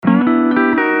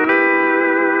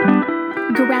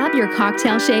Grab your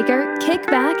cocktail shaker, kick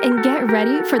back, and get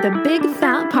ready for the big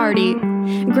fat party.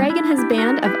 Greg and his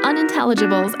band of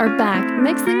unintelligibles are back,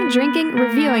 mixing, drinking,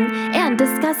 reviewing, and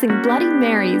discussing Bloody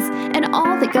Marys and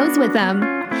all that goes with them.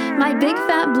 My Big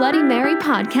Fat Bloody Mary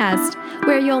podcast,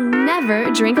 where you'll never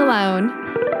drink alone.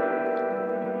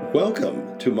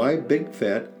 Welcome to my Big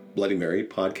Fat Bloody Mary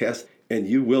podcast, and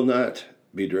you will not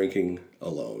be drinking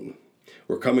alone.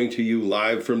 We're coming to you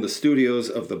live from the studios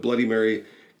of the Bloody Mary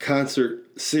concert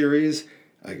series.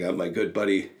 I got my good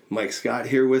buddy Mike Scott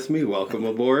here with me. Welcome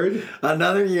aboard.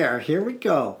 Another year. Here we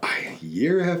go.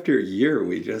 Year after year,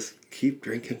 we just keep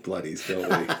drinking bloodies, don't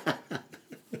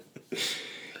we?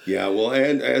 Yeah, well,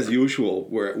 and as usual,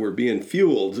 we're being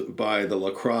fueled by the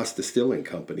La Crosse Distilling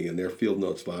Company and their Field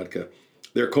Notes vodka.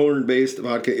 Their corn-based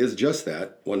vodka is just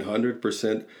that,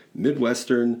 100%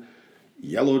 Midwestern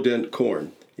yellow dent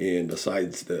corn. And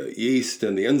besides the yeast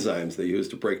and the enzymes they use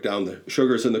to break down the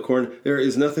sugars in the corn, there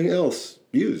is nothing else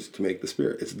used to make the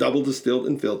spirit. It's double distilled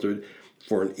and filtered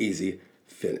for an easy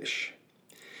finish.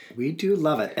 We do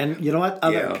love it. And you know what?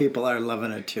 Other people are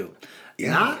loving it too.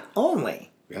 Yeah. Not only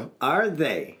are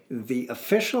they the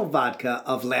official vodka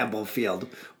of Lambeau Field,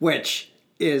 which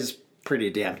is pretty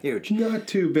damn huge. Not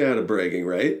too bad a bragging,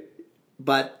 right?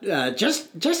 But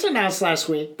just announced last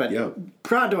week, but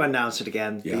proud to announce it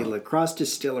again. The La Crosse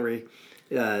Distillery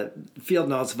Field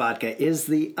Notes Vodka is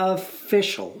the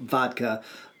official vodka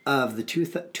of the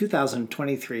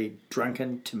 2023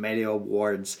 Drunken Tomato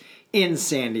Awards in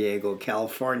San Diego,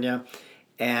 California.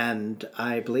 And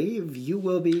I believe you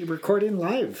will be recording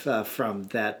live from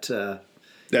that.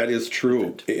 That is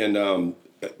true. And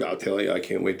I'll tell you, I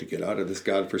can't wait to get out of this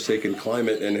godforsaken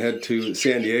climate and head to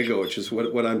San Diego, which is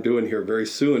what I'm doing here very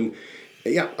soon.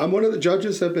 Yeah, I'm one of the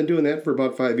judges. I've been doing that for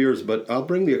about 5 years, but I'll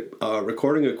bring the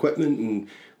recording equipment and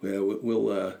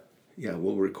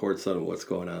we'll record some of what's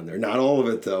going on there. Not all of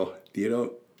it, though. You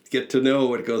don't get to know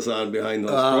what goes on behind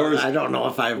those doors. I don't know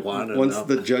if I want to Once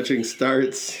the judging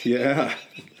starts,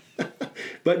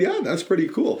 But yeah, that's pretty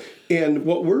cool. And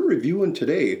what we're reviewing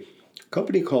today, a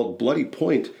company called Bloody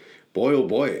Point. Boy, oh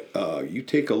boy, you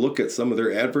take a look at some of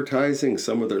their advertising,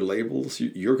 some of their labels,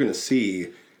 you're going to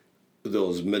see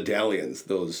those medallions,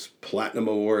 those platinum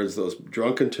awards, those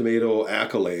Drunken Tomato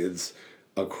accolades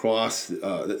across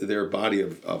their body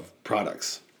of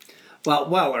products.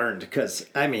 Well earned, because,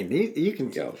 I mean, you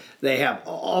can. They have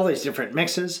all these different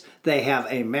mixes. They have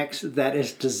a mix that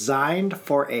is designed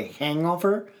for a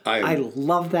hangover. I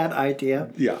love that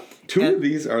idea. Yeah. Two of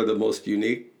these are the most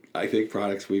unique, I think,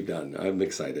 products we've done. I'm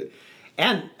excited.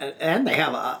 And they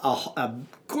have a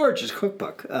gorgeous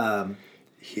cookbook out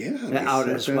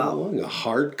as well. A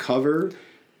hardcover,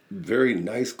 very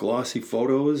nice glossy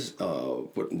photos,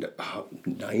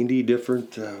 90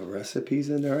 different recipes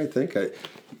in there, I think.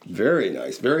 Very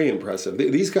nice, very impressive.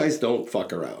 These guys don't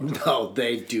fuck around. No,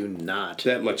 they do not.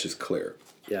 That much is clear.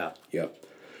 Yeah. Yep.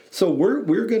 So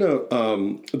we're going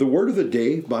to, the word of the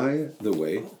day, by the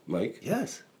way, Mike.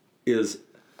 Yes. Is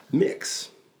mix.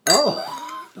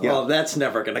 Oh, well, that's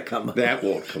never going to come up. That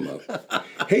won't come up.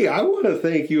 Hey, I want to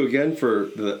thank you again for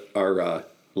our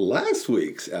last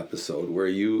week's episode where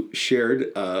you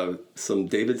shared some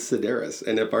David Sedaris.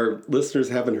 And if our listeners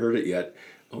haven't heard it yet,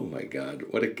 oh my God,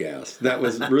 what a gas. That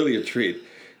was really a treat.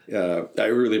 I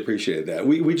really appreciated that.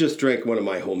 We just drank one of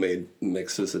my homemade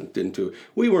mixes and didn't do.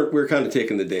 We were kind of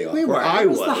taking the day off. We were. I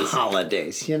was. The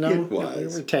holidays, you know. It was.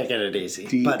 We were taking it easy.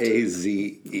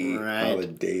 DAZE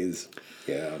holidays.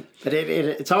 Yeah. But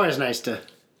it's always nice to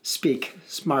speak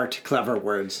smart, clever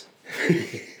words.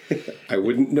 I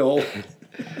wouldn't know.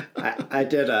 I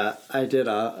did a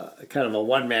kind of a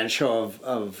one-man show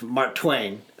of Mark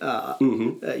Twain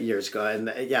years ago, and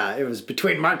it was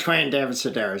between Mark Twain and David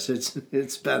Sedaris.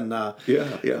 It's been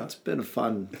it's been a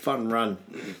fun run.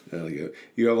 Well,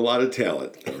 you have a lot of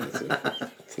talent.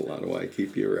 That's a lot of why I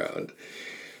keep you around.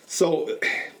 So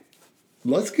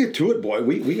let's get to it, boy.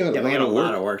 We got a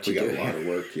lot of work to do. We got a lot of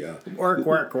work. Yeah.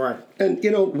 Work. And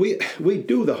we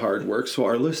do the hard work so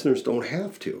our listeners don't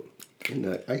have to.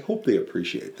 And I hope they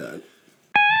appreciate that.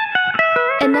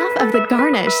 Enough of the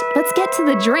garnish. Let's get to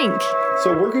the drink.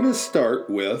 So we're going to start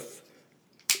with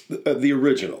the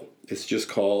original. It's just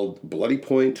called Bloody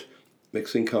Point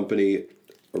Mixing Company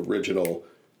Original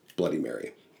Bloody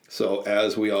Mary. So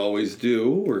as we always do,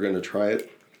 we're going to try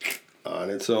it on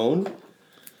its own.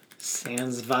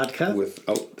 Sans vodka.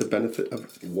 Without the benefit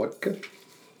of vodka.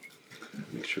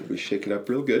 Make sure we shake it up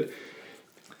real good.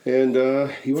 And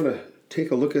you want to take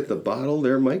a look at the bottle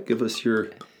there, Mike? Give us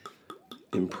your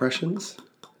impressions.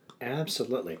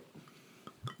 Absolutely.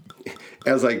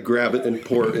 As I grab it and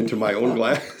pour it into my own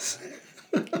glass.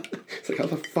 It's like, how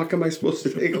the fuck fuck am I supposed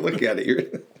to take a look at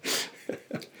it?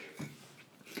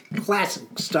 Classic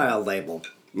style label.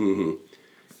 Mm-hmm.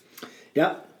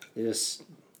 Yep. Just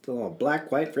a little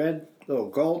black, white, red, little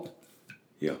gold.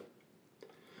 Yeah.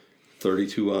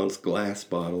 32-ounce glass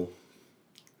bottle.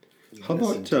 How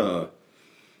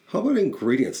about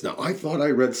ingredients? Now, I thought I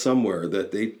read somewhere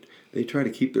that they try to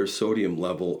keep their sodium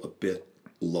level a bit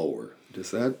lower.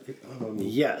 Does that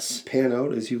yes, pan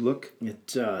out as you look? It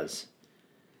does.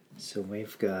 So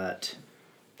we've got,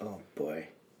 oh boy,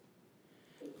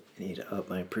 I need to up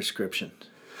my prescription.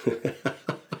 I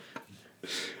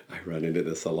run into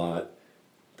this a lot.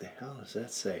 The hell does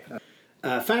that say?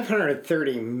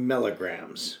 530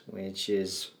 milligrams, which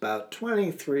is about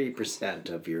 23%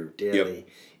 of your daily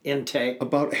intake.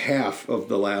 About half of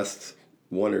the last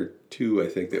one or two, I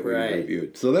think, that we Right.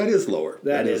 reviewed. So that is lower.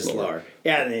 That is lower.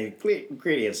 Yeah, and the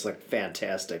ingredients look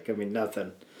fantastic. I mean,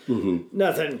 nothing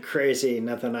crazy,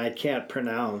 nothing I can't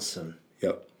pronounce. And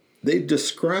Yep. They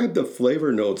describe the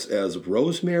flavor notes as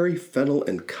rosemary, fennel,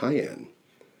 and cayenne.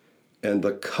 And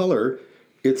the color,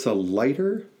 it's a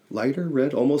lighter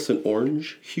red, almost an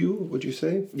orange hue, would you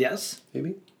say? yes,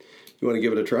 Maybe? You want to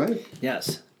give it a try?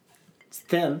 yes, it's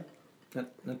thin, not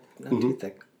too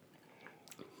thick.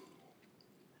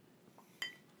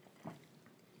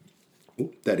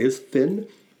 Ooh, that is thin.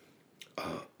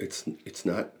 It's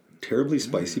not terribly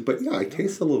spicy, but yeah, I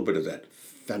taste a little bit of that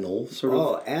fennel sort of.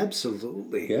 Oh,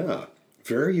 absolutely. Yeah,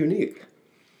 very unique.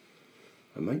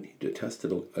 I might need to test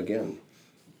it again.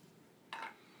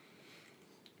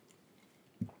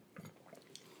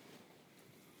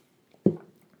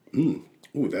 Ooh,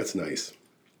 that's nice.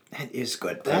 That is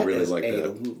good. I That really is like a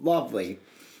that. lovely,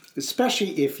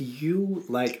 especially if you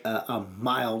like a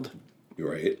mild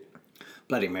You're right.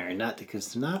 Bloody Mary. Not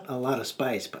because not a lot of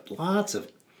spice, but lots of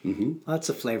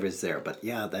flavors there. But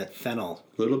yeah, that fennel.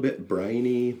 A little bit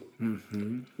briny.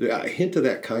 Yeah, a hint of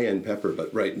that cayenne pepper,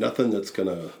 but right, nothing that's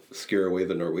gonna scare away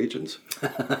the Norwegians.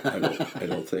 I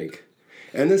don't think.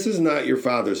 And this is not your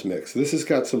father's mix. This has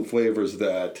got some flavors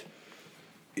that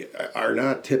are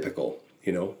not typical.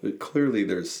 You know, clearly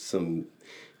there's some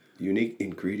unique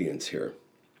ingredients here.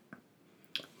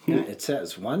 Yeah, it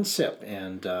says one sip,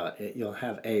 and you'll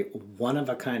have a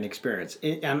one-of-a-kind experience.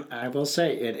 And I will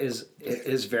say it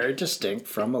is very distinct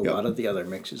from a lot of the other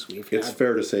mixes we've had. It's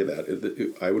fair to say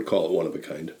that. I would call it one of a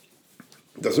kind.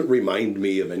 It doesn't remind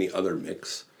me of any other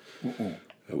mix. I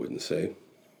wouldn't say.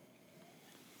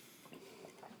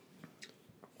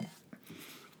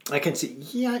 I can see.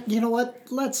 Yeah, you know what?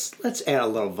 Let's add a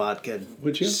little vodka.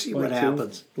 Would you? See what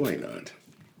happens. Why not?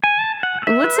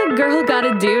 What's a girl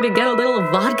gotta do to get a little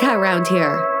vodka around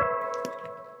here?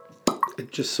 I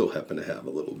just so happen to have a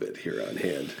little bit here on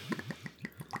hand.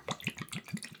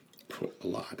 A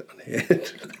lot on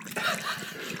hand.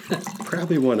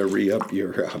 Probably want to re-up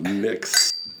your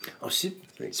mix. Oh,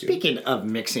 speaking of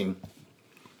mixing,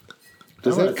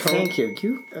 Does I that want to count? thank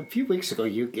you. A few weeks ago,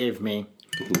 you gave me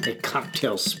a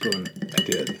cocktail spoon, I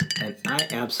did. and I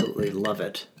absolutely love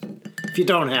it. If you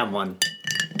don't have one,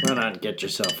 run out and get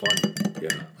yourself one.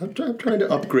 Yeah, I'm trying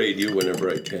to upgrade you whenever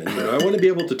I can. You know, I want to be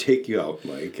able to take you out,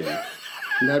 Mike,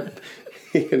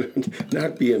 and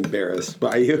not be embarrassed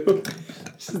by you.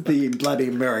 This is the Bloody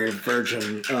Mary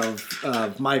version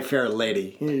of My Fair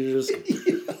Lady. You just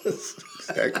Yes,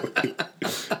 exactly.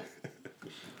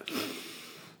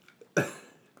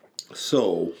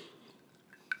 So,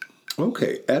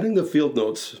 okay, adding the field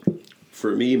notes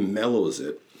for me mellows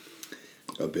it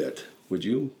a bit. Would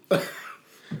you?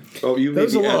 Oh, you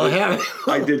There's maybe a little added. heavy.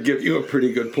 I did give you a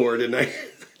pretty good pour, didn't I?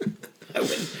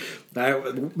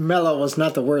 mellow was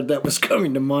not the word that was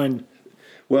coming to mind.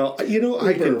 Well, you know,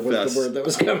 I Uber was confess, the word that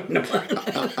was coming to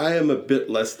mind. I am a bit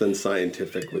less than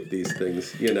scientific with these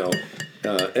things, you know.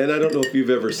 And I don't know if you've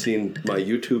ever seen my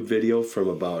YouTube video from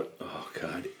about,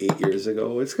 8 years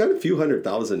ago. It's got a few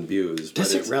 100,000 views.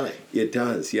 Does it really? It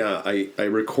does, yeah. I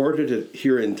recorded it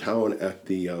here in town at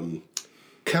the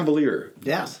Cavalier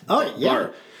Yes. Oh, yeah.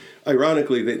 bar.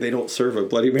 Ironically, they don't serve a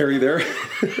Bloody Mary there,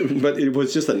 but it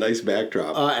was just a nice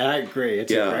backdrop. I agree.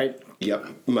 It's great.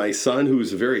 Yep. My son,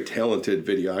 who's a very talented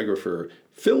videographer,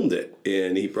 filmed it,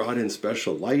 and he brought in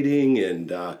special lighting,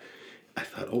 and I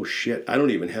thought, oh shit, I don't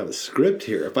even have a script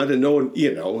here. If I'd have known,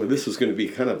 you know, this was going to be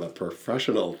kind of a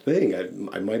professional thing,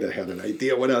 I might have had an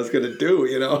idea what I was going to do,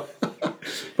 you know.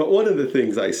 But one of the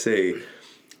things I say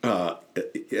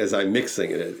as I'm mixing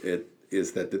it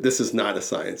is that this is not a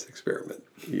science experiment.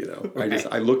 You know, Right.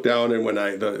 I look down, and when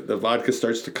the vodka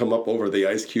starts to come up over the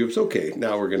ice cubes, okay,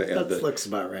 now we're going to add That looks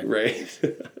about right.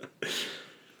 right.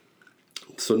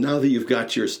 So now that you've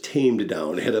got yours tamed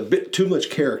down, had a bit too much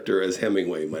character, as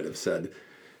Hemingway might have said.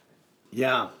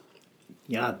 Yeah.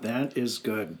 Yeah, that is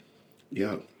good.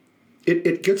 Yeah.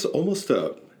 It gets almost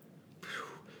a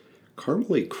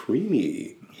caramely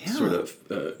creamy sort of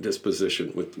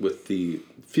disposition with the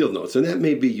field notes. And that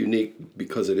may be unique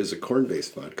because it is a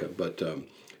corn-based vodka, but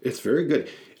it's very good.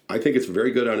 I think it's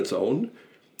very good on its own.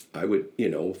 I would,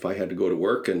 if I had to go to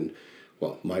work and,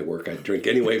 well, my work I'd drink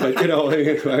anyway, but,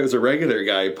 if I was a regular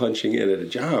guy punching in at a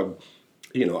job,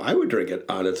 I would drink it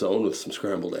on its own with some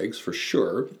scrambled eggs for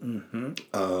sure.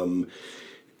 Mm-hmm.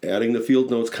 Adding the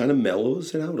field notes kind of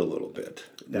mellows it out a little bit.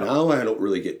 No. Now I don't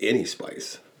really get any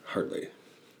spice, hardly.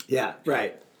 Yeah,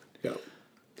 right. Yeah.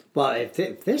 Well, if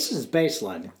this is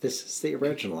baseline, if this is the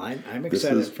original, I'm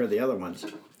excited for the other ones.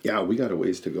 Yeah, we got a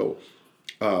ways to go.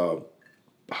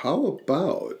 How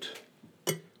about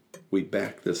we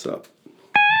back this up?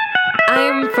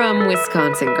 I'm from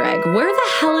Wisconsin, Greg. Where the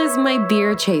hell is my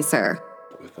beer chaser?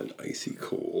 With an icy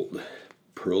cold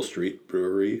Pearl Street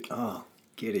Brewery. Oh,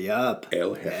 giddy up.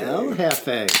 El Jefe. El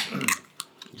Jefe.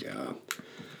 Yeah.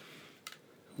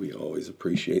 We always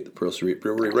appreciate the Pearl Street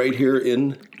Brewery right here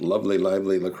in lovely,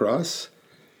 lively La Crosse.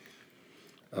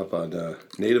 Up on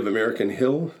Native American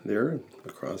Hill there,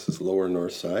 across this lower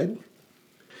north side.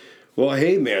 Well,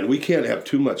 hey, man, we can't have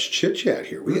too much chit-chat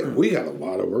here. We got a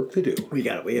lot of work to do. We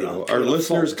got our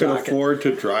listeners can afford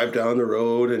to drive down the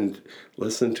road and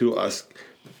listen to us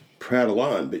prattle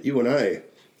on. But you and I,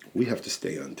 we have to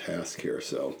stay on task here.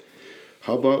 So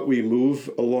how about we move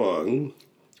along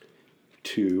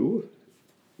to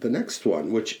the next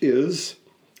one, which is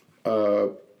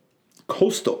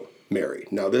Coastal Mary.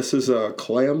 Now, this is a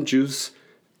clam juice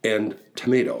and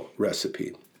tomato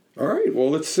recipe. All right, well,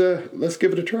 let's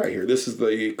give it a try here. This is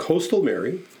the Coastal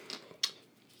Mary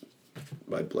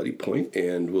by Bloody Point,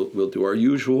 and we'll do our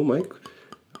usual, Mike.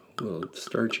 We'll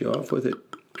start you off with it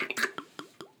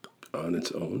on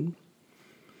its own.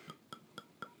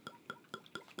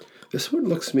 This one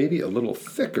looks maybe a little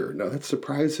thicker. Now, that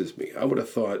surprises me. I would have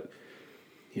thought,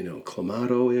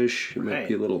 Clamato-ish. It might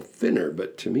be a little thinner,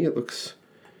 but to me it looks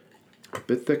a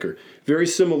bit thicker. Very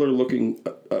similar looking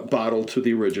bottle to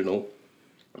the original.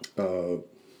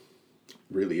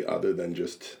 Really, other than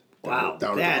just down at the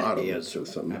bottom. Is,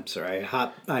 I'm sorry.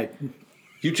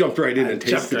 You jumped right in and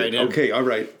tasted it. Okay, all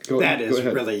right. Go ahead.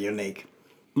 Really unique.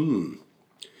 It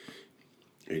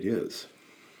is.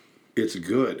 It's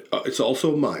good. It's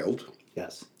also mild.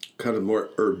 Yes. Kind of more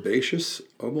herbaceous,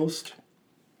 almost.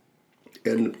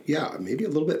 And, yeah, maybe a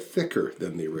little bit thicker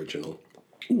than the original.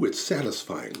 Ooh, it's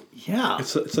satisfying. Yeah.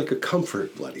 It's like a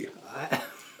comfort, Bloody.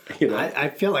 I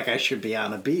feel like I should be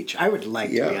on a beach. I would like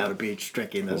to be on a beach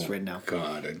drinking this right now.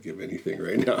 God, I'd give anything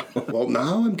right now. Well,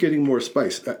 now I'm getting more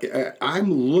spice.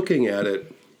 I'm looking at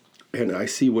it, and I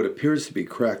see what appears to be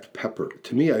cracked pepper.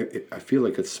 To me, I feel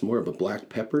like it's more of a black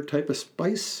pepper type of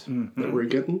spice that we're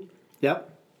getting.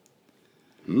 Yep.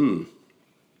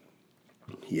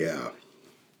 Yeah.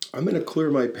 I'm going to clear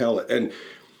my palate. And,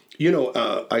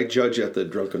 I judge at the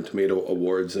Drunken Tomato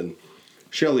Awards, and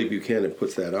Shelley Buchanan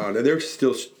puts that on. And they're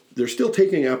still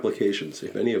taking applications.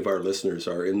 If any of our listeners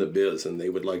are in the biz and they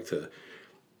would like to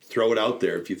throw it out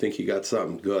there, if you think you got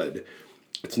something good,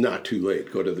 it's not too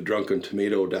late. Go to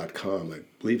thedrunkentomato.com. I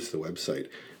believe it's the website.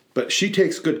 But she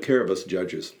takes good care of us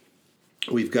judges.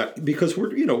 Because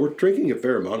we're drinking a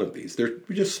fair amount of these. They're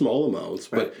just small amounts,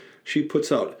 but she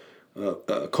puts out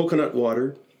coconut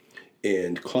water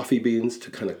and coffee beans to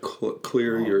kind of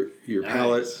clear your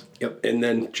palate. Yep. And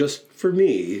then just for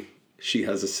me, she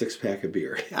has a 6-pack of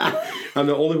beer. I'm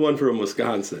the only one from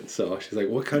Wisconsin. So she's like,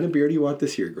 what kind of beer do you want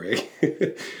this year, Greg?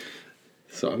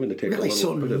 So I'm going to take a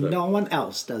little bit of that. No one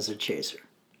else does a chaser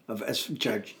as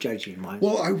judging wise.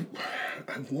 Well, I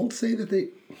won't say that they...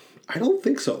 I don't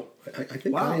think so. I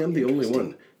think I am the only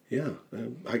one. Yeah.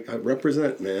 I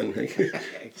represent, man.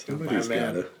 Somebody's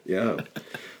got to. Yeah.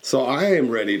 So I am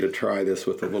ready to try this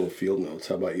with a little field notes.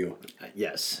 How about you?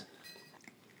 Yes.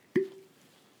 There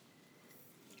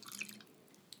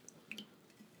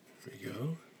we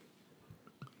go.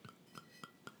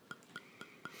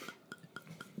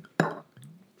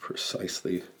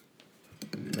 Precisely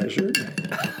measured.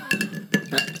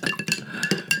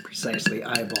 Precisely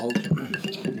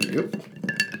eyeballed. Yep.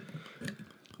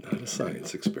 Not a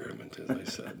science experiment, as I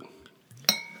said.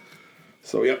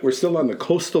 So, yeah, we're still on the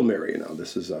Coastal Mary now.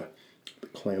 This is the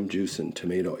clam juice and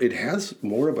tomato. It has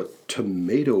more of a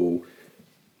tomatoey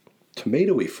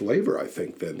flavor, I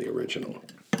think, than the original,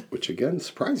 which, again,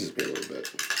 surprises me a little bit.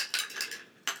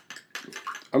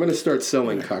 I'm going to start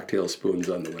selling cocktail spoons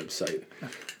on the website.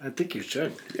 I think you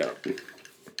should. Yeah.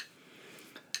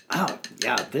 Oh,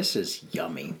 yeah, this is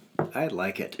yummy. I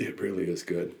like it. It really is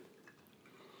good.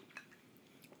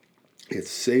 It's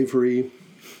savory,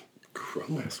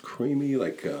 almost creamy,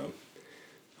 like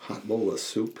hot bowl of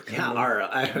soup. Yeah,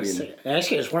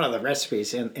 actually, it's one of the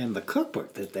recipes in the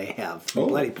cookbook that they have.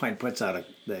 Bloody Point puts out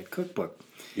the cookbook.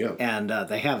 Yeah. And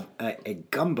they have a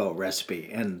gumbo recipe,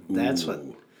 and that's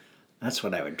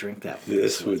what I would drink that with.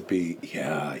 This would be,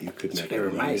 you could make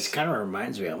it nice. It kind of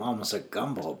reminds me of almost a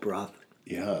gumbo broth.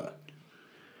 Yeah.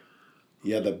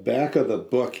 Yeah, the back of the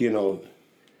book,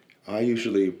 I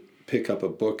usually pick up a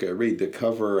book, I read the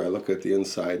cover, I look at the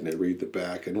inside, and I read the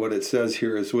back. And what it says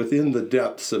here is, within the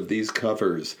depths of these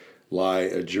covers lie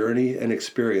a journey and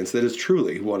experience that is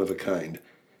truly one of a kind.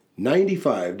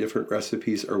 95 different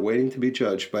recipes are waiting to be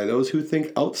judged by those who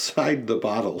think outside the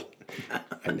bottle.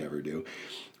 I never do.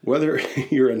 Whether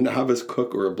you're a novice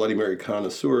cook or a Bloody Mary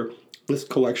connoisseur, this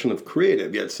collection of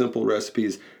creative yet simple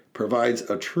recipes provides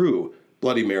a true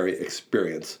Bloody Mary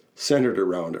experience centered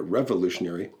around a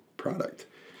revolutionary product.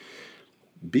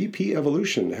 BP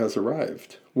Evolution has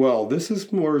arrived. Well, this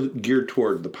is more geared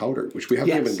toward the powder, which we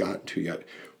haven't even gotten to yet.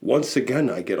 Once again,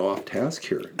 I get off task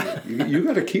here. You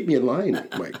got to keep me in line,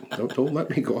 Mike. Don't let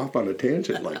me go off on a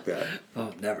tangent like that.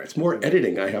 Oh, never. It's more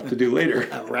editing I have to do later.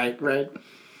 Right.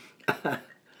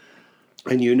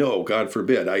 And God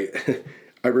forbid,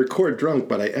 I record drunk,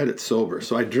 but I edit sober,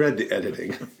 so I dread the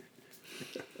editing.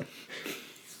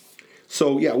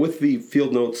 So, with the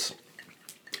field notes,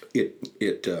 it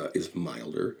is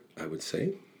milder, I would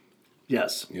say.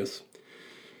 Yes.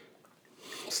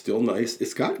 Still nice.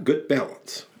 It's got good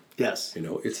balance. Yes.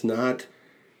 It's not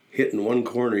hitting one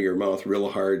corner of your mouth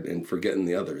real hard and forgetting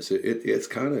the others. It's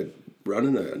kind of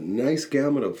running a nice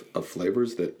gamut of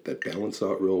flavors that balance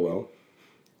out real well.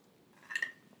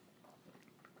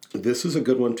 This is a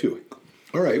good one, too.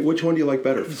 All right, which one do you like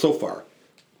better so far?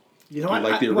 You know do what? You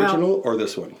like the original or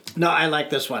this one? No, I like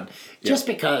this one. Just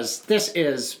because this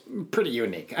is pretty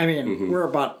unique. I mean, we're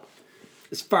about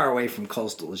as far away from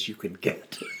coastal as you can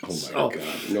get. Oh, my God.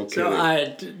 No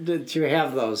kidding. So to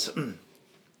have those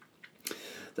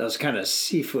kind of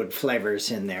seafood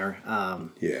flavors in there,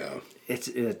 it's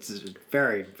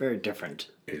very, very different.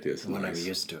 It is than what I'm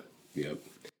used to. Yep.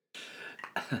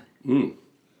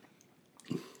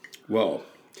 Well,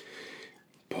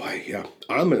 boy, yeah.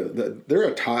 They're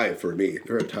a tie for me.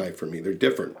 They're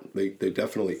different. They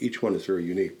definitely, each one is very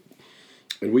unique.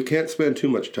 And we can't spend too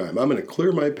much time. I'm going to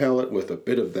clear my palate with a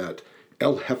bit of that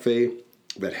El Jefe,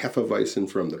 that Hefeweizen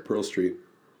from the Pearl Street.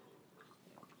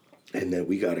 And then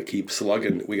we got to keep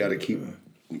slugging. We got to keep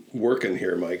working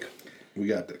here, Mike. We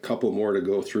got a couple more to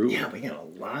go through. Yeah, we got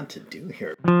a lot to do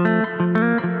here.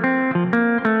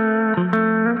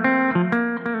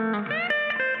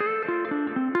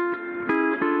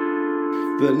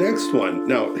 The next one.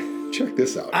 Now, check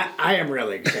this out. I am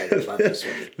really excited about this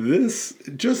one.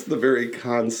 Just the very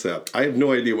concept. I have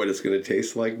no idea what it's going to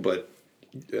taste like, but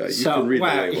you can read the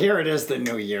label. Here it is, the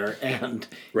new year, and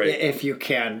if you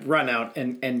can, run out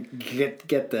and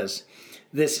get this.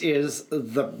 This is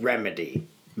the Remedy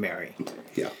Mary.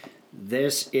 Yeah.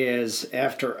 This is,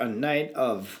 after a night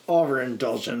of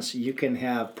overindulgence, you can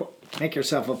make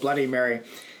yourself a Bloody Mary.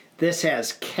 This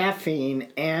has caffeine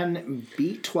and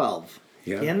B12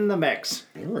 in the mix.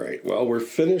 All right. Well, we're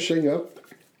finishing up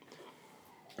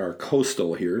our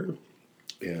coastal here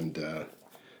and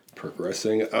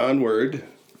progressing onward.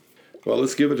 Well,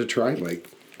 let's give it a try, Mike.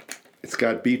 It's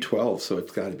got B12, so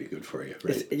it's got to be good for you,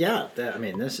 right?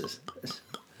 This is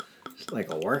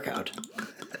like a workout.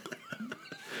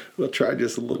 We'll try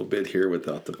just a little bit here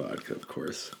without the vodka, of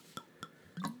course.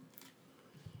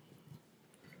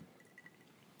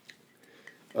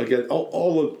 Again,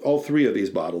 all three of these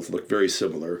bottles look very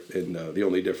similar, and the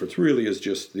only difference really is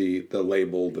just the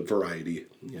label, the variety.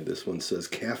 This one says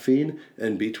caffeine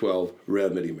and B12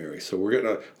 Remedy Mary. So we're getting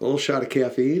a little shot of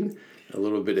caffeine, a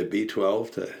little bit of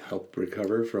B12 to help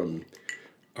recover from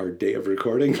our day of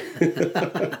recording.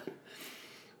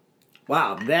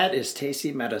 Wow, that is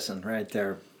tasty medicine right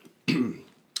there.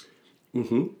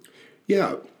 Mm-hmm.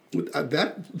 Yeah.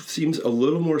 That seems a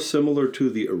little more similar to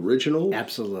the original.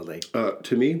 Absolutely.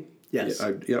 To me. Yes.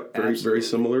 Very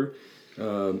similar.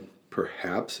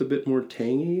 Perhaps a bit more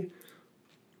tangy.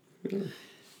 Yeah.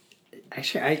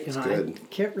 Actually, I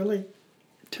can't really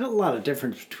tell a lot of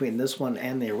difference between this one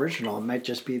and the original. It might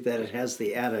just be that it has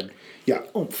the added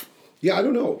oomph. Yeah, I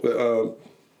don't know.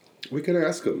 We could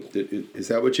ask them. Is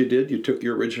that what you did? You took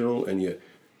your original and you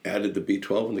added the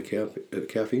B12 and the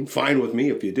caffeine? Fine with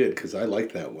me if you did, because I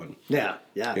like that one. Yeah.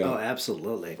 Oh,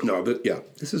 absolutely. No, but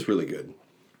this is really good.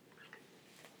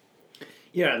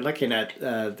 Yeah, looking at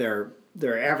their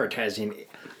advertising,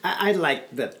 I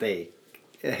like that they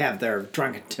have their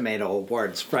Drunken Tomato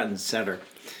awards front and center.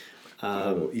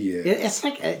 It's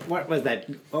like what was that?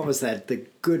 What was that? The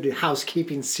good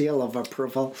housekeeping seal of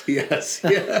approval. Yes,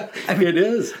 yeah, it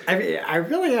is. I mean, I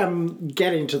really am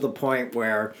getting to the point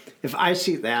where if I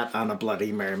see that on a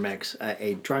Bloody Mary mix,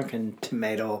 a Drunken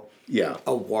Tomato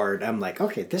award, I'm like,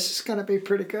 okay, this is going to be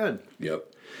pretty good. Yep.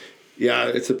 Yeah,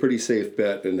 it's a pretty safe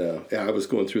bet. And I was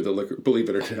going through the liquor, believe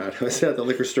it or not, I was at the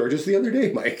liquor store just the other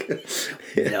day, Mike,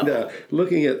 and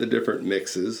looking at the different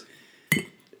mixes.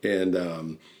 And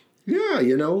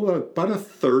about a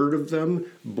third of them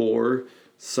bore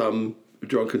some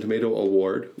Drunken Tomato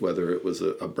award, whether it was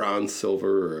a bronze,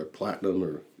 silver, or a platinum,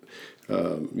 or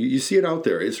you see it out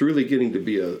there. It's really getting to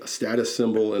be a status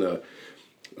symbol and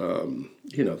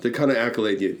the kind of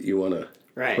accolade you want to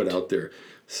put out there.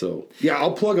 So,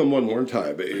 I'll plug them one more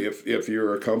time. If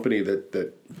you're a company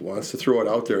that wants to throw it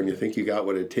out there and you think you got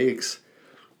what it takes,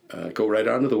 go right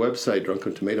onto the website,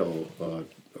 Drunken Tomato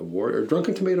Award, or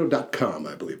drunkentomato.com,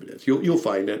 I believe it is. You'll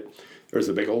find it. There's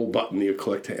a big old button you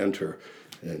click to enter.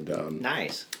 And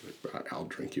nice. I'll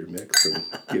drink your mix and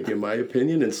give you my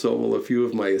opinion, and so will a few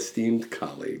of my esteemed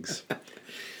colleagues.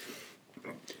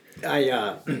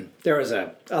 There was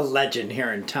a legend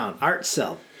here in town, Art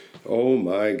Sill. Oh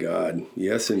my God.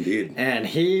 Yes, indeed. And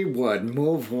he would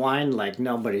move wine like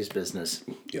nobody's business.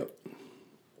 Yep.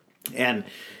 And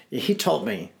he told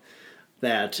me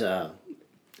that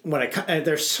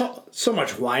there's so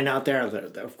much wine out there,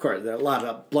 of course, there are a lot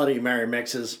of Bloody Mary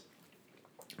mixes.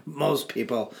 Most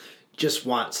people just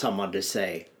want someone to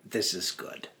say, this is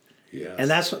good. Yes. And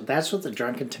that's what the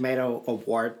Drunken Tomato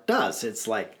Award does. It's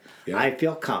like, I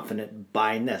feel confident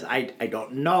buying this. I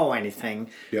don't know anything,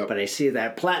 but I see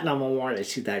that Platinum Award, I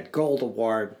see that Gold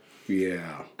Award.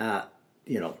 Yeah.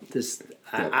 This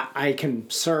I can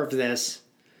serve this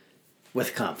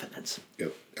with confidence.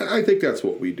 Yep. I think that's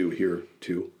what we do here,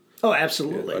 too. Oh,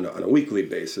 absolutely. On a weekly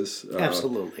basis.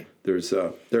 Absolutely.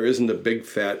 There isn't a big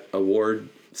fat award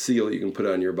seal you can put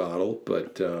on your bottle,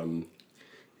 but,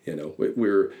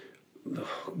 we're...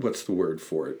 What's the word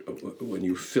for it? When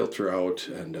you filter out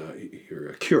and you're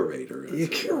a curator. You're a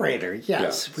curator,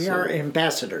 yes. We are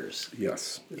ambassadors.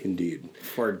 Yes, indeed.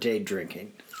 For day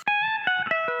drinking.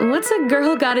 What's a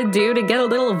girl got to do to get a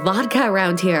little vodka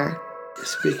around here?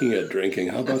 Speaking of drinking,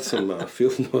 how about some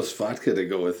Field Nose vodka to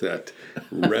go with that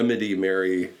Remedy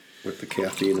Mary with the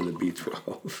caffeine and the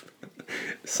B12?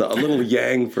 So a little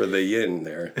yang for the yin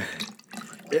there.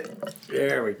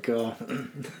 There we go.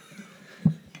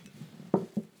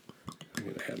 I'm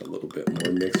going to add a little bit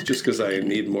more mix just because I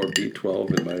need more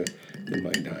B12 in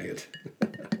my diet.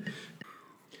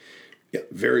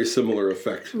 Very similar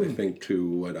effect, I think, to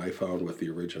what I found with the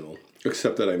original,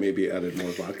 except that I maybe added more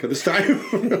vodka this time.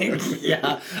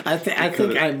 I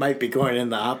think I might be going in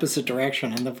the opposite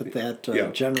direction, end up with that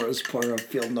generous pour of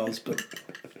Field Nose, but...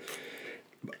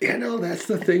 that's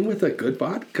the thing with a good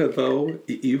vodka, though.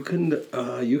 You can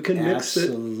mix it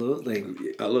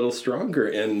a little stronger,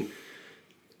 and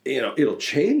it'll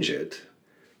change it,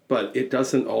 but it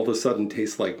doesn't all of a sudden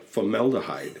taste like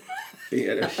formaldehyde.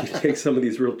 You take some of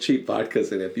these real cheap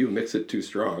vodkas, and if you mix it too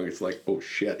strong, it's like, oh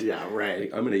shit. Yeah,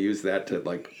 right. I'm going to use that to,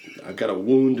 I've got a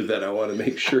wound that I want to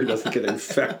make sure doesn't get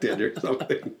infected or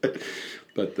something.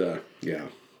 But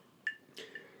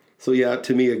So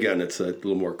to me, again, it's a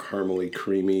little more caramely,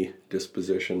 creamy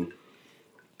disposition.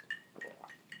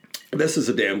 This is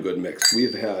a damn good mix.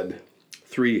 We've had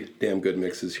 3 damn good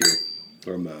mixes here.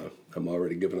 I'm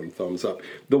already giving them thumbs up.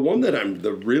 The one that I'm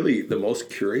the most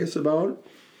curious about,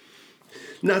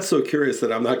 not so curious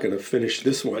that I'm not going to finish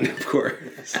this one, of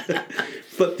course,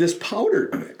 but this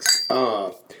powdered mix.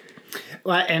 Well,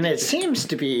 and it seems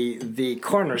to be the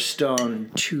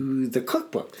cornerstone to the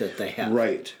cookbook that they have.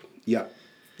 Right. Yeah.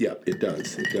 Yeah, it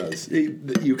does. It does.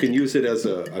 You can use it as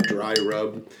a dry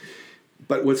rub.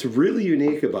 But what's really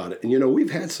unique about it, and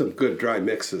we've had some good dry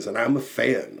mixes, and I'm a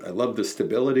fan. I love the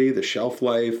stability, the shelf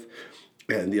life,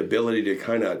 and the ability to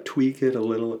kind of tweak it a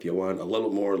little if you want a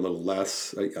little more, a little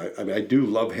less. I mean, I do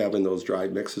love having those dry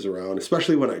mixes around,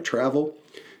 especially when I travel.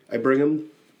 I bring them.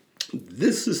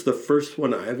 This is the first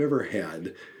one I've ever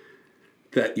had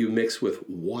that you mix with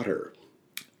water.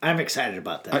 I'm excited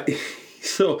about that.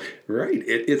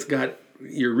 It's got,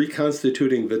 you're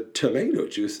reconstituting the tomato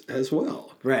juice as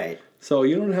well. Right. So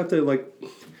you don't have to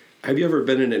have you ever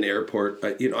been in an airport?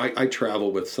 I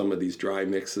travel with some of these dry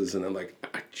mixes, and I'm like,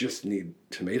 I just need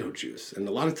tomato juice. And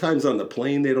a lot of times on the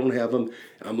plane, they don't have them.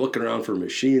 I'm looking around for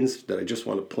machines that I just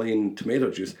want a plain tomato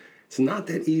juice. It's not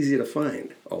that easy to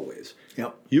find always.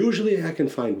 Yep. Usually I can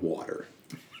find water.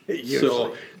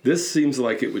 So this seems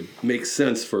like it would make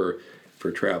sense for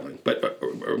traveling. But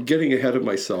I'm getting ahead of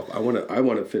myself. I want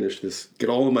to finish this, get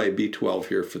all of my B12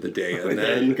 here for the day, and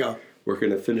then we're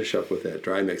going to finish up with that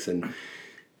dry mix. And,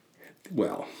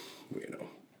 well,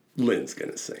 Lynn's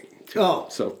going to sing. Oh.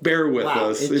 So bear with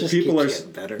us. If people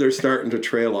they're starting to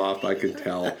trail off, I can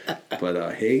tell.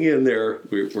 But hang in there.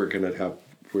 We're going to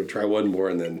try one more,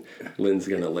 and then Lynn's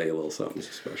going to lay a little something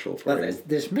special for you.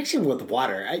 There's mixing with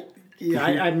water.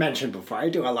 I mentioned before, I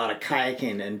do a lot of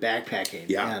kayaking and backpacking.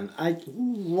 Yeah. And I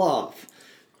love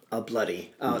a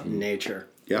bloody out in nature.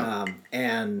 Yeah.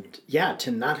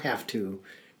 To not have to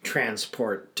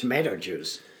transport tomato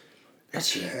juice.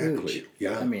 That's huge.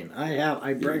 Yeah. I mean,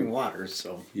 I bring water,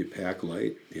 so. You pack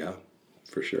light, yeah,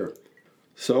 for sure.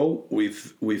 So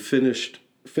we've finished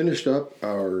up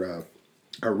our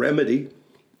remedy,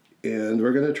 and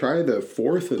we're going to try the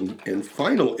fourth and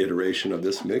final iteration of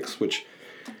this mix, which,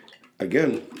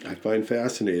 again, I find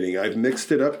fascinating. I've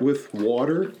mixed it up with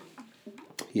water,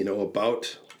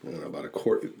 about a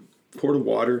quart of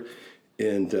water,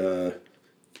 and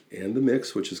the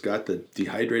mix, which has got the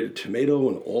dehydrated tomato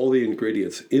and all the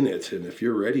ingredients in it. And if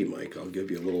you're ready, Mike, I'll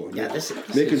give you a little. Yeah, this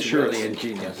making is sure really it's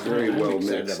ingenious. very well I'm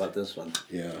excited mixed. about this one.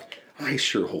 Yeah, I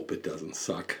sure hope it doesn't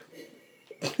suck.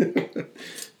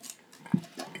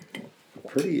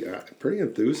 Pretty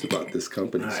enthused about this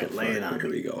company so far. Lay it on. Here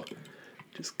we go.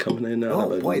 Just coming in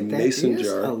out of a mason that is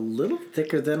jar. a little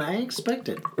thicker than I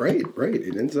expected. Right.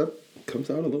 It comes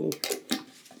out a little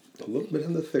bit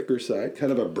on the thicker side,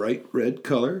 kind of a bright red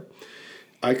color.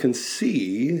 I can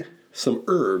see some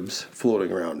herbs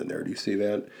floating around in there. Do you see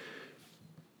that?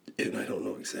 And I don't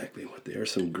know exactly what they are.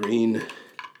 Some green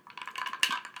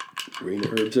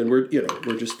herbs, and we're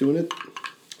just doing it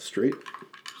straight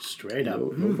up.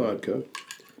 No vodka.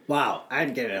 Wow,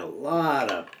 I'm getting a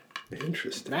lot of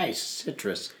Interesting. nice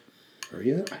citrus. Are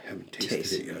you? I haven't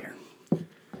tasted it yet.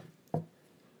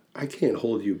 I can't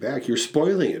hold you back. You're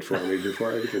spoiling it for me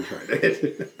before I even tried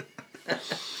it.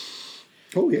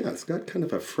 Oh, yeah. It's got kind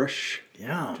of a fresh,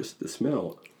 just the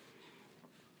smell.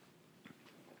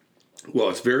 Well,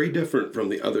 it's very different from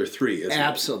the other three, isn't it?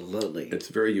 Absolutely. It's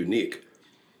very unique.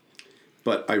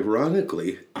 But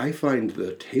ironically, I find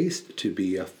the taste to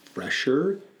be a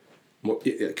fresher,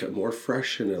 more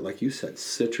fresh and, like you said,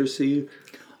 citrusy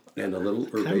and a little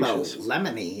herbaceous. Kind of a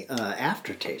lemony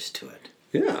aftertaste to it.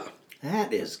 Yeah.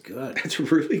 That is good. That's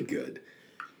really good.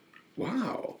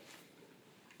 Wow.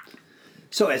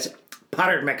 So it's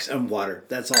powdered mix and water.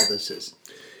 That's all this is.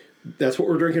 That's what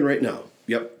we're drinking right now.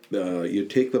 Yep. You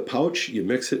take the pouch, you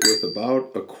mix it with about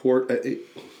a quart.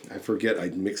 I forget, I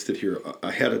mixed it here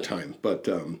ahead of time, but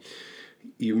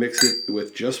you mix it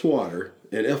with just water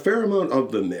and a fair amount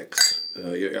of the mix.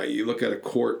 You look at a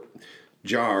quart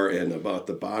jar, and about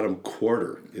the bottom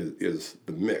quarter is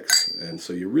the mix. And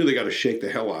so you really got to shake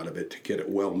the hell out of it to get it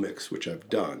well mixed, which I've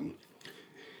done.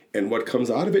 And what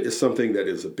comes out of it is something that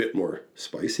is a bit more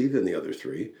spicy than the other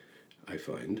three, I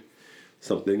find.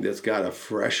 Something that's got a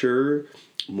fresher,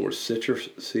 more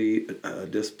citrusy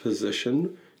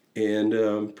disposition,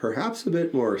 and perhaps a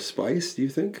bit more spice, do you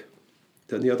think,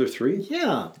 than the other three?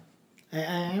 Yeah, I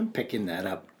am picking that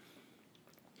up.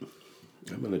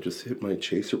 I'm going to just hit my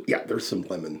chaser. Yeah, there's some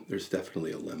lemon. There's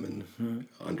definitely a lemon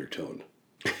undertone.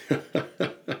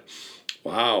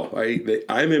 Wow,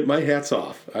 I'm in, my hat's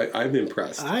off. I'm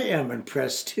impressed. I am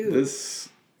impressed too. This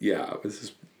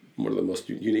is one of the most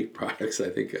unique products I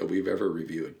think we've ever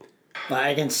reviewed. But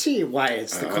I can see why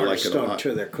it's the cornerstone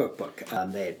to their cookbook.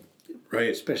 Right.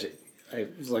 Especially, I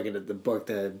was looking at the book,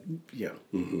 the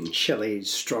chili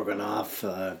stroganoff,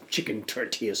 chicken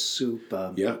tortilla soup.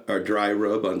 Our dry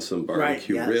rub on some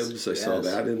barbecue ribs. I saw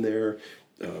that in there.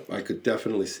 I could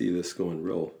definitely see this going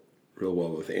real well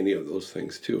with any of those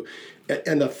things too.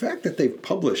 And the fact that they've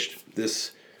published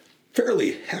this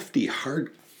fairly hefty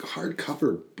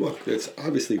hardcover book that's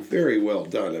obviously very well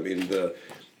done. I mean,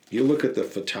 you look at the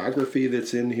photography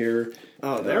that's in here.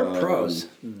 Oh, they're pros.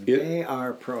 They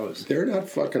are pros. They're not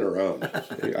fucking around.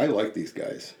 I like these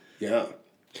guys. Yeah.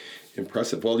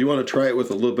 Impressive. Well, do you want to try it with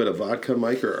a little bit of vodka,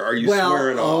 Mike, or are you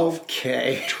swearing off?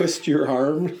 Okay. Twist your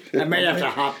arm. I might have to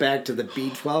hop back to the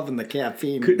B12 and the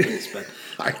caffeine. But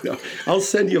I know. I'll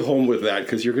send you home with that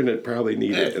because you're going to probably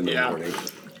need it in the morning.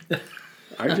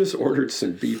 I just ordered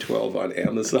some B12 on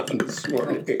Amazon this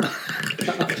morning.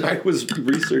 I was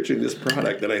researching this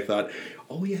product and I thought,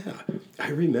 oh yeah, I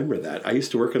remember that. I used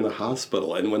to work in the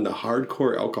hospital, and when the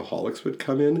hardcore alcoholics would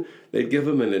come in, they'd give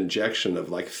them an injection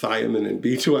of like thiamine and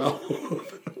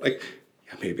B12. Like,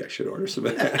 yeah, maybe I should order some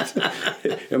of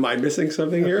that. Am I missing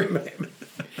something here?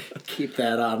 Keep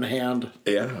that on hand.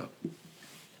 Yeah.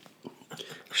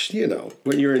 You know,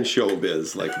 when you're in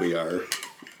showbiz like we are.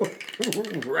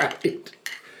 Right.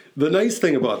 The nice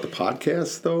thing about the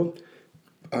podcast, though,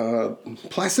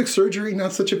 Plastic surgery,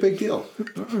 not such a big deal.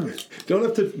 Don't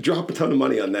have to drop a ton of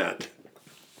money on that.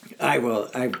 I will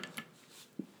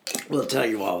tell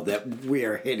you all that we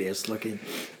are hideous looking.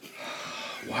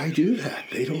 Why do that?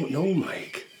 They don't know,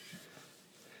 Mike.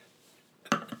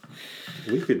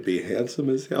 We could be handsome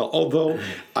as hell. Although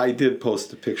I did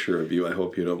post a picture of you, I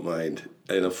hope you don't mind,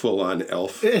 in a full-on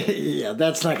elf. Yeah,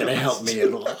 that's not going to help me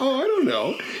at all. Oh, I don't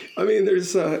know. I mean,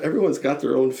 there's everyone's got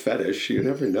their own fetish. You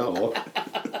never know.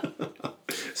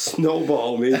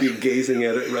 Snowball may be gazing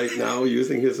at it right now,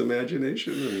 using his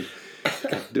imagination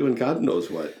and doing God knows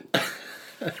what.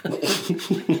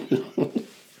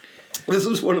 This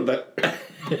is one of the...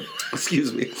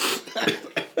 Excuse me.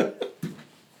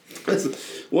 This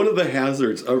is one of the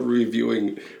hazards of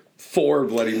reviewing 4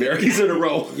 Bloody Marys in a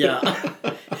row. Yeah.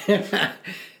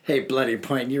 Hey, Bloody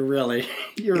Point, you're killing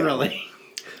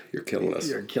us.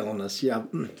 You're killing us, yeah.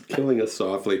 Killing us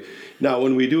softly. Now,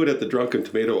 when we do it at the Drunken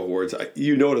Tomato Awards,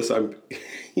 you notice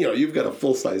you've got a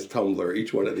full-size tumbler.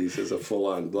 Each one of these is a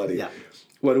full-on bloody. Yeah.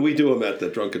 When we do them at the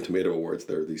Drunken Tomato Awards,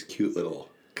 there are these cute little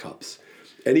cups.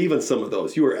 And even some of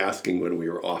those, you were asking when we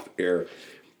were off air,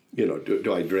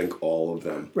 do I drink all of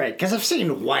them? Right, because I've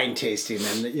seen wine tasting,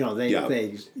 and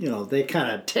they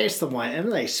kind of taste the wine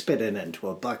and they spit it into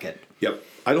a bucket. Yep,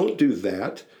 I don't do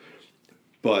that,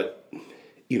 but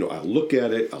I'll look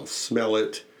at it, I'll smell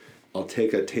it, I'll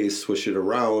take a taste, swish it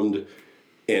around,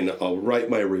 and I'll write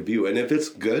my review. And if it's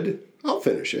good, I'll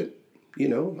finish it.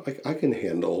 I can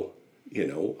handle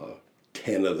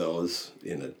 10 of those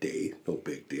in a day, no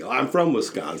big deal. I'm from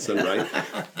Wisconsin, right?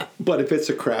 But if it's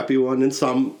a crappy one, and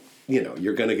some,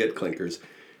 you're going to get clinkers.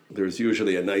 There's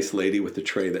usually a nice lady with a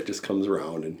tray that just comes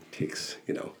around and takes,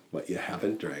 what you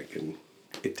haven't drank, and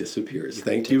it disappears.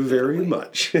 Thank you very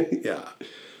much. Yeah.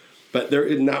 But there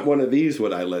is not one of these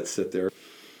would I let sit there.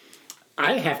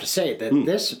 I have to say that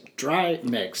this dry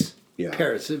mix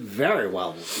pairs very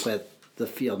well with the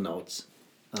Field Notes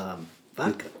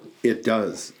vodka. It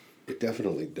does. It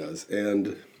definitely does.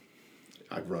 And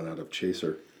I've run out of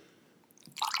chaser.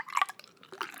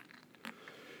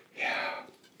 Yeah.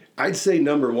 I'd say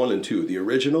number 1 and 2, the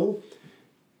original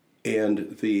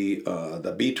and the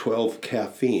B12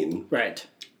 caffeine. Right.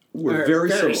 Were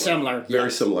very similar. Very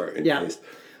yes. similar in taste.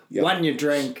 Yep. One you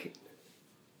drink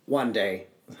one day,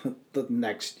 the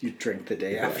next you drink the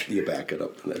day after. You back it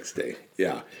up the next day.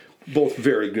 Yeah. Both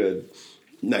very good.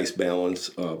 Nice balance.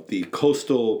 The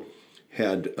Coastal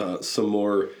had some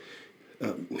more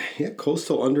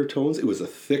coastal undertones. It was a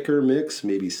thicker mix,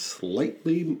 maybe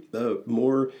slightly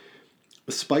more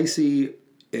spicy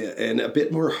and a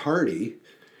bit more hearty.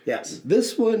 Yes.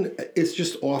 This one is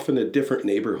just off in a different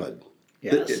neighborhood.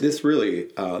 Yes. This really,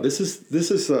 this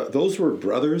is those were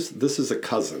brothers. This is a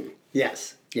cousin.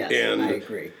 Yes. Yes. And I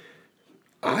agree.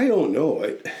 I don't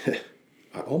know.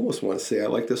 I almost want to say I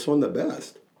like this one the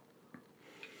best.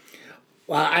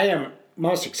 Well, I am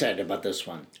most excited about this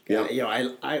one. Yeah.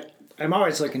 I'm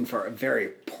always looking for a very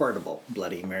portable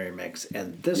Bloody Mary mix,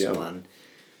 and this one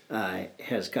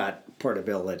has got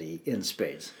portability in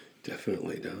spades.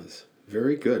 Definitely does.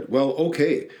 Very good. Well,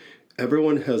 okay.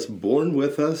 Everyone has borne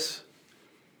with us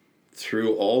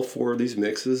through all 4 of these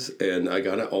mixes, and I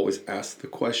gotta always ask the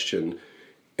question,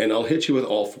 and I'll hit you with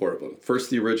all 4 of them. First,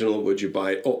 the original, would you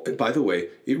buy it? Oh, by the way,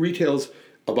 it retails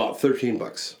about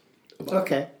 $13.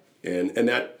 Okay. And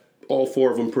that all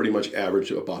 4 of them pretty much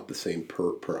average about the same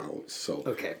per ounce. So,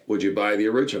 okay. Would you buy the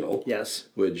original? Yes.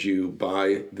 Would you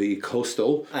buy the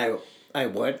Coastal? I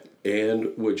would.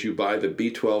 And would you buy the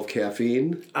B12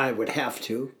 caffeine? I would have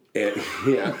to. And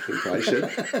yeah, you probably should.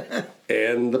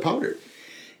 And the powder.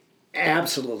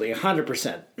 Absolutely,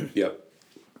 100%. Yep.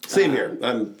 Same here.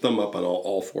 I'm thumb up on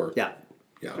all 4. Yeah.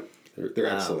 Yeah. They're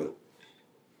excellent.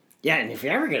 Yeah, and if you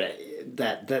ever get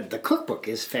the cookbook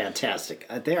is fantastic.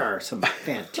 There are some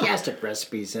fantastic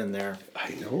recipes in there.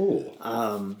 I know.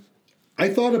 I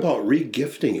thought about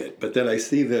re-gifting it, but then I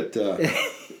see that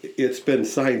it's been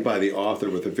signed by the author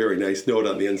with a very nice note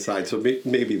on the inside, so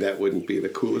maybe that wouldn't be the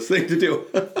coolest thing to do.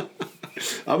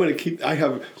 I'm going to keep...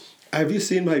 Have you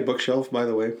seen my bookshelf, by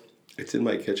the way? It's in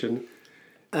my kitchen.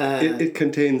 It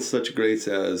contains such greats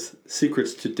as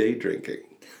Secrets to Day Drinking,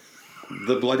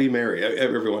 the Bloody Mary.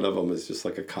 Every one of them is just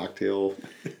like a cocktail.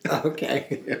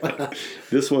 Okay. Yeah.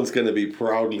 This one's going to be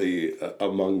proudly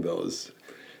among those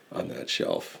on that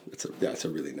shelf. That's a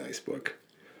really nice book.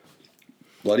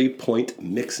 Bloody Point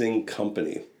Mixing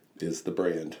Company is the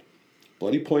brand.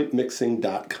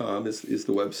 BloodyPointMixing.com is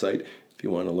the website if you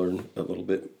want to learn a little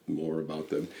bit more about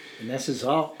them. And this is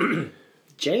all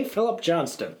J. Philip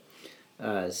Johnston.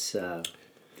 His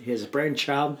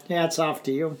brainchild. Hats off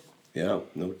to you. Yeah,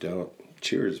 no doubt.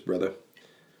 Cheers, brother.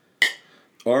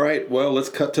 All right, well, let's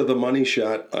cut to the money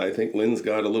shot. I think Lynn's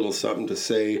got a little something to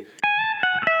say.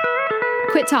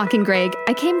 Quit talking, Greg.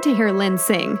 I came to hear Lynn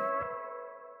sing.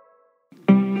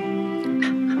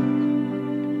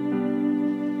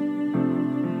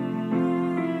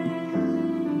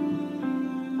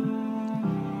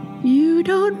 You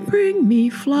don't bring me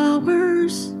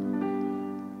flowers.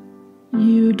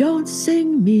 You don't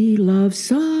sing me love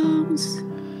songs.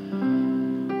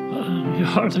 You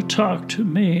hardly talk to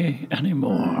me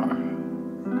anymore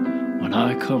when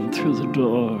I come through the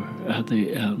door at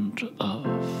the end of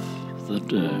the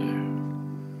day.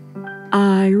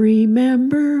 I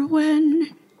remember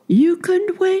when you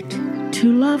couldn't wait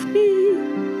to love me.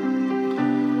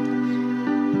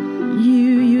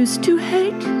 You used to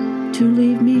hate to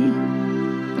leave me.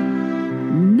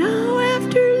 Now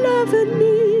after loving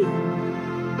me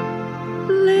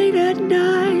late at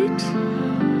night,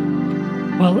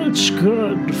 well, it's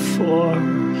good for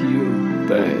you,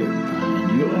 babe.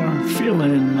 You're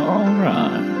feeling all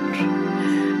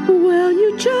right. Well,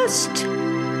 you just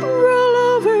roll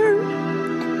over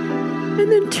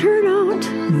and then turn out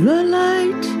the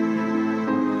light.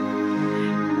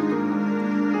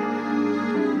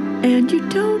 And you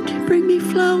don't bring me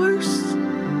flowers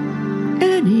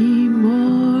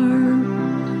anymore.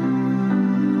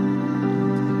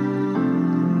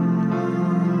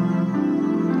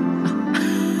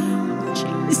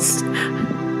 Is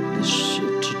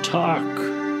to talk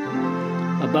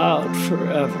about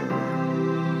forever.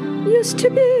 Used to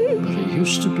be. But it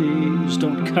used to be's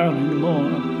don't count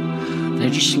anymore. They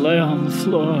just lay on the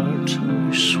floor till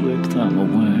we sweep them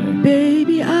away.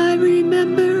 Baby, I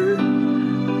remember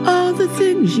all the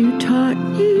things you taught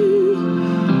me.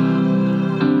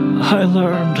 I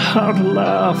learned how to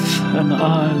laugh and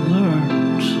I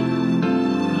learned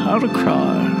how to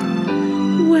cry.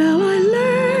 Well, I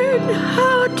learned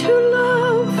how to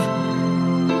love,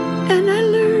 and I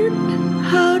learned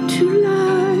how to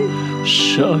lie.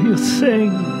 So you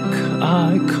think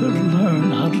I could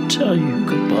learn how to tell you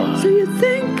goodbye? So you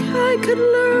think I could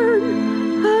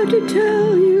learn how to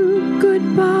tell you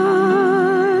goodbye?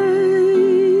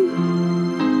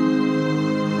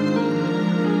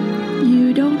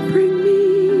 You don't bring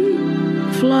me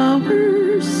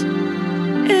flowers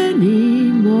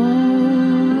anymore.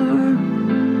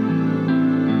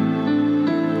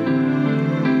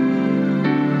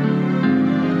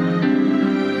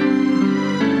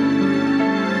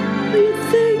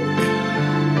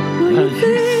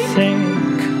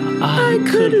 I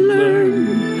could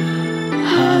learn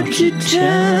how to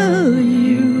tell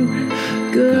you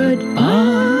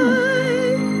goodbye.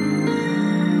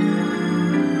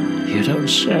 You don't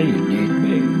say you need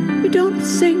me. You don't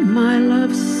sing my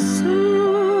love songs.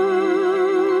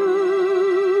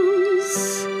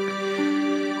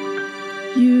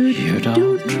 You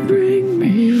don't bring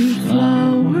me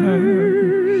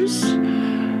flowers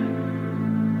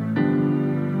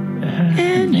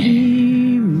anymore.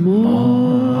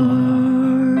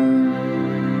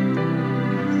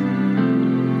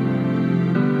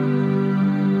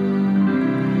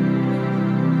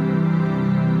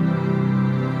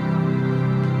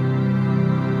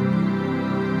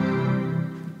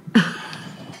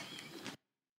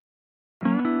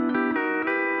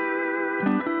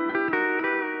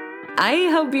 I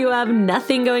hope you have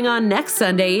nothing going on next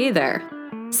Sunday either.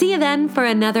 See you then for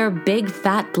another Big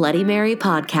Fat Bloody Mary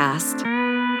podcast.